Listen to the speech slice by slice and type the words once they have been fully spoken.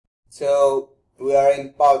So we are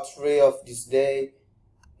in part 3 of this day,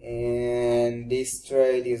 and this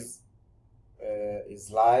trade is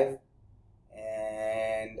live,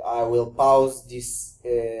 and I will pause this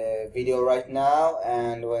video right now,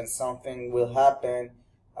 and when something will happen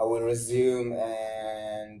I will resume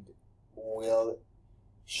and will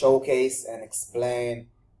showcase and explain,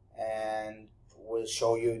 and will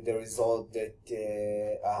show you the result that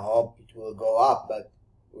I hope it will go up, but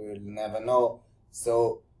we'll never know.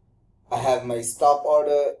 So I have my stop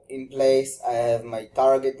order in place, I have my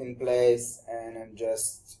target in place, and I'm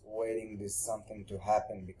just waiting this something to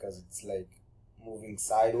happen because it's like moving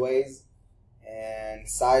sideways, and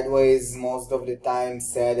sideways most of the time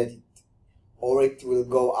said that it will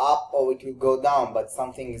go up or it will go down, but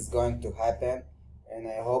something is going to happen, and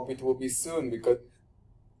I hope it will be soon because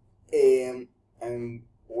I'm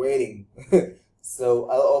waiting. So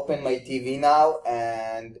I'll open my TV now,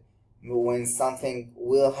 and when something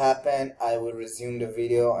will happen I will resume the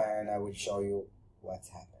video and I will show you what's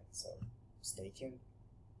happened, so stay tuned.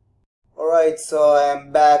 Alright, so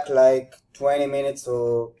I'm back like 20 minutes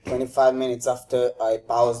or 25 minutes after I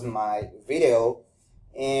paused my video,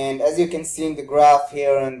 and as you can see in the graph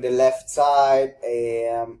here on the left side,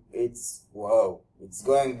 it's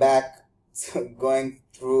going back, going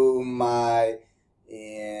through my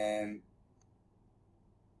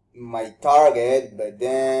my target, but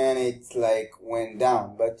then it's like went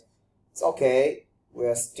down, but it's okay. We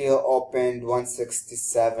are still opened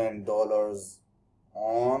 $167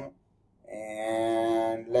 on,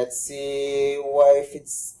 and let's see if it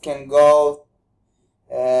can go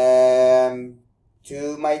to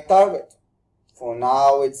my target. For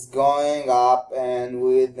now it's going up and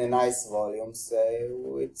with a nice volume,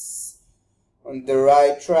 so it's on the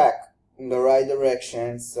right track, in the right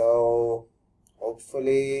direction. So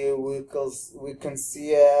hopefully we can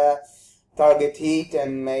see a target hit,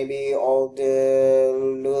 and maybe all the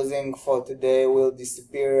losing for today will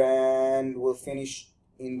disappear and we'll finish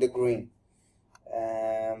in the green.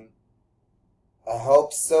 I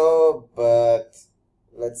hope so, but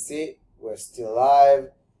let's see. We're still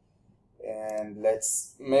live, and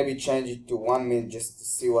let's maybe change it to 1 minute just to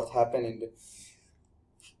see what happened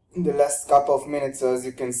in the last couple of minutes. So as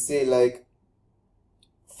you can see, like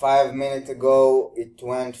 5 minutes ago it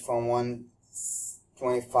went from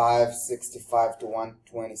 125.65 to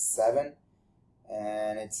 127,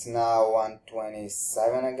 and it's now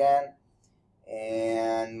 127 again,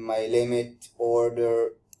 and my limit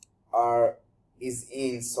order is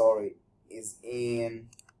in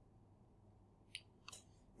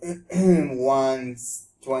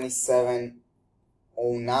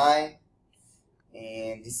 127.09,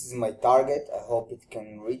 and this is my target. I hope it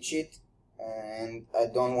can reach it, and I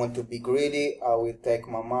don't want to be greedy. I will take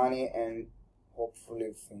my money and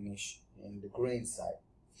hopefully finish in the green side.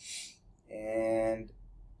 And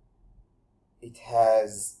it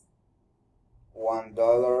has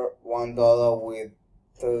 $1 with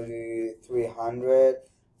 3,300.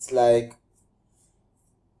 It's like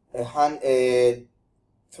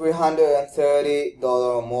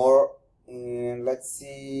 $330 more, and let's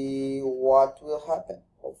see what will happen.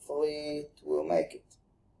 Hopefully it will make it.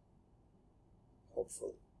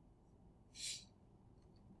 Hopefully.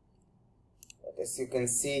 But as you can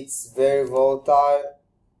see, it's very volatile,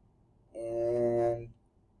 and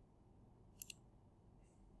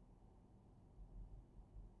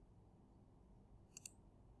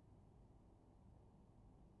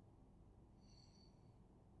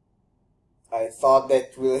I thought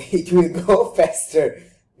that it will go faster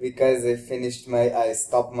because I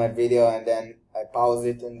stopped my video and then I pause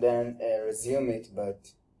it and then resume it,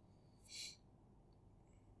 but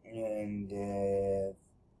in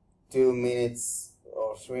 2 minutes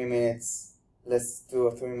or 3 minutes, less 2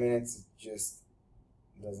 or 3 minutes, it just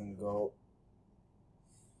doesn't go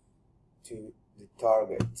to the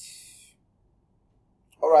target.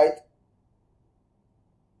 Alright,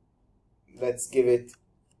 let's give it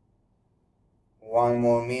 1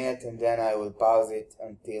 more minute and then I will pause it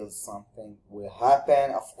until something will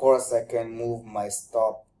happen. Of course I can move my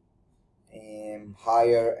stop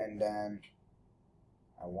higher, and then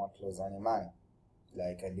I won't lose any money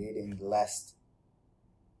like I did in the last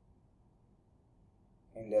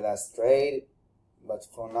trade, but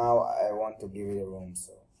for now I want to give it a room,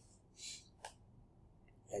 so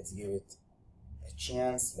let's give it a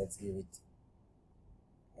chance. Let's give it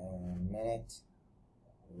a minute.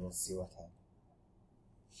 We'll see what happens.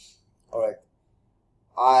 Alright,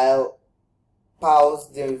 I'll pause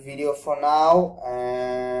the video for now,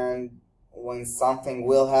 and when something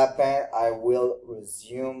will happen I will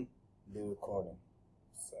resume the recording,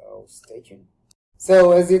 so stay tuned.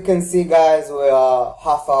 So as you can see, guys, we are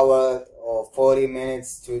half hour or 40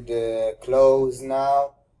 minutes to the close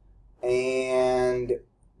now, and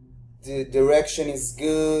the direction is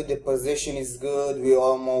good, the position is good. We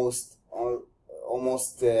almost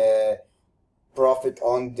profit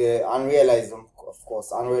on the unrealized, of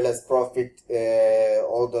course, unrealized profit,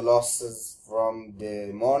 all the losses from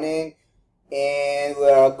the morning, and we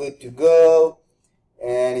are good to go.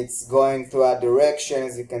 And it's going through our direction.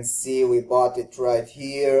 As you can see, we bought it right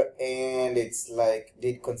here, and it's like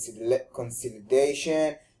did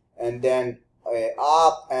consolidation, and then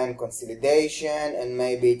up and consolidation, and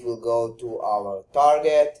maybe it will go to our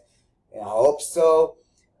target. I hope so,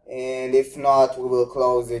 and if not, we will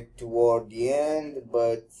close it toward the end.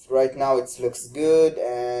 But right now it looks good,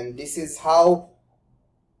 and this is how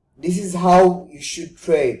you should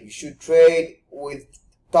trade. You should trade with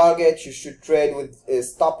target, you should trade with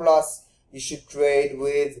stop loss, you should trade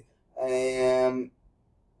with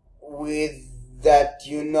that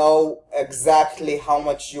you know exactly how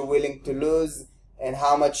much you're willing to lose and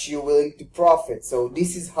how much you're willing to profit. So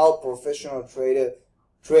this is how professional trader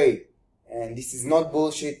trade, and this is not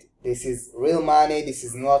bullshit. This is real money. This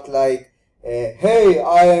is not like hey,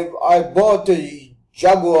 I bought a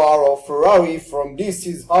Jaguar or Ferrari from this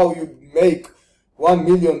is how you make $1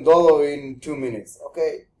 million in 2 minutes.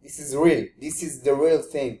 Okay, this is real. This is the real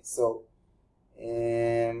thing. So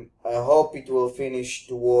I hope it will finish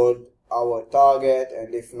toward our target,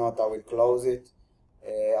 and if not, I will close it.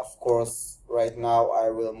 Of course, right now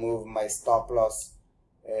I will move my stop loss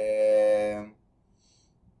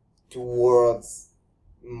towards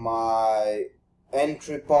my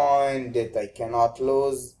entry point that I cannot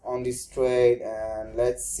lose on this trade, and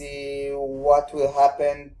let's see what will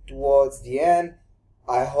happen towards the end.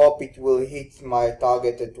 I hope it will hit my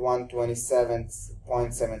target at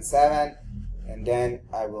 127.77, and then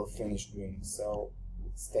I will finish green. So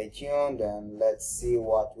stay tuned and let's see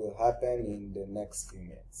what will happen in the next few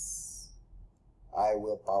minutes. I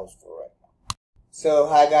will pause for right now. So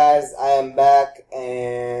hi guys, I am back,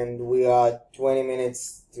 and we are 20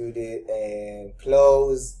 minutes to the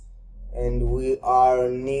close, and we are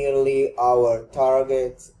nearly our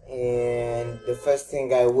target. And the first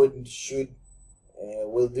thing I will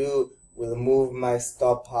move my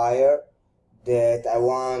stop higher, that I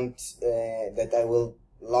want that I will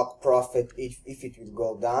lock profit if it will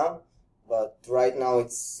go down. But right now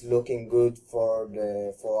it's looking good for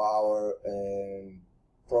our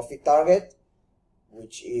profit target,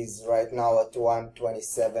 which is right now at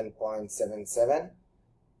 127.77.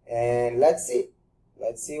 and let's see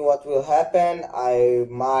what will happen. I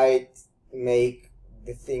might make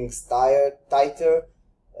the things tighter,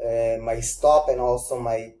 my stop and also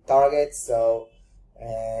my target, so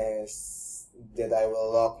that I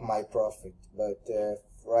will lock my profit. But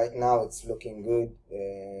right now it's looking good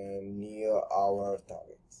near our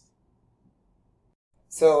target.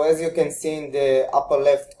 So as you can see in the upper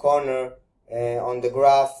left corner on the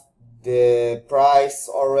graph, the price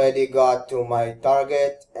already got to my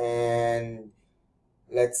target, and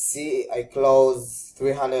let's see, I closed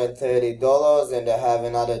 $330 and I have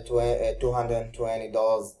another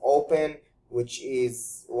 $220 open, which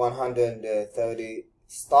is 130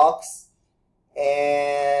 stocks,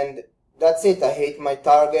 and that's it. I hit my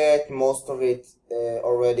target. Most of it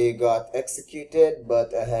already got executed,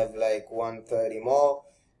 but I have like 130 more,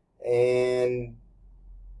 and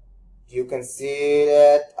you can see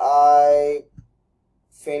that I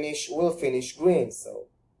will finish green, so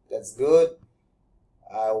that's good.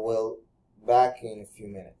 I will back in a few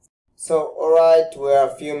minutes. So alright, we are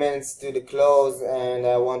a few minutes to the close, and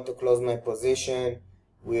I want to close my position.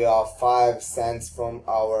 We are 5 cents from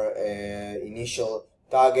our initial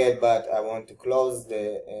target, but I want to close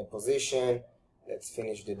the position. Let's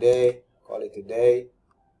finish the day, call it a day.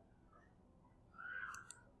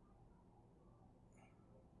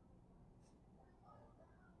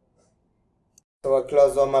 So I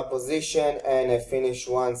close on my position and I finish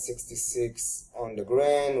 166 on the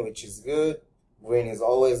green, which is good. Green is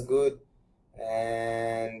always good.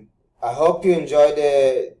 And I hope you enjoyed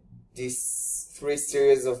this 3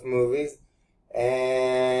 series of movies,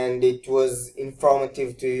 and it was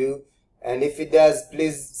informative to you. And if it does,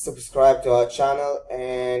 please subscribe to our channel,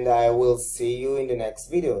 and I will see you in the next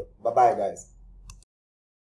video. Bye bye guys.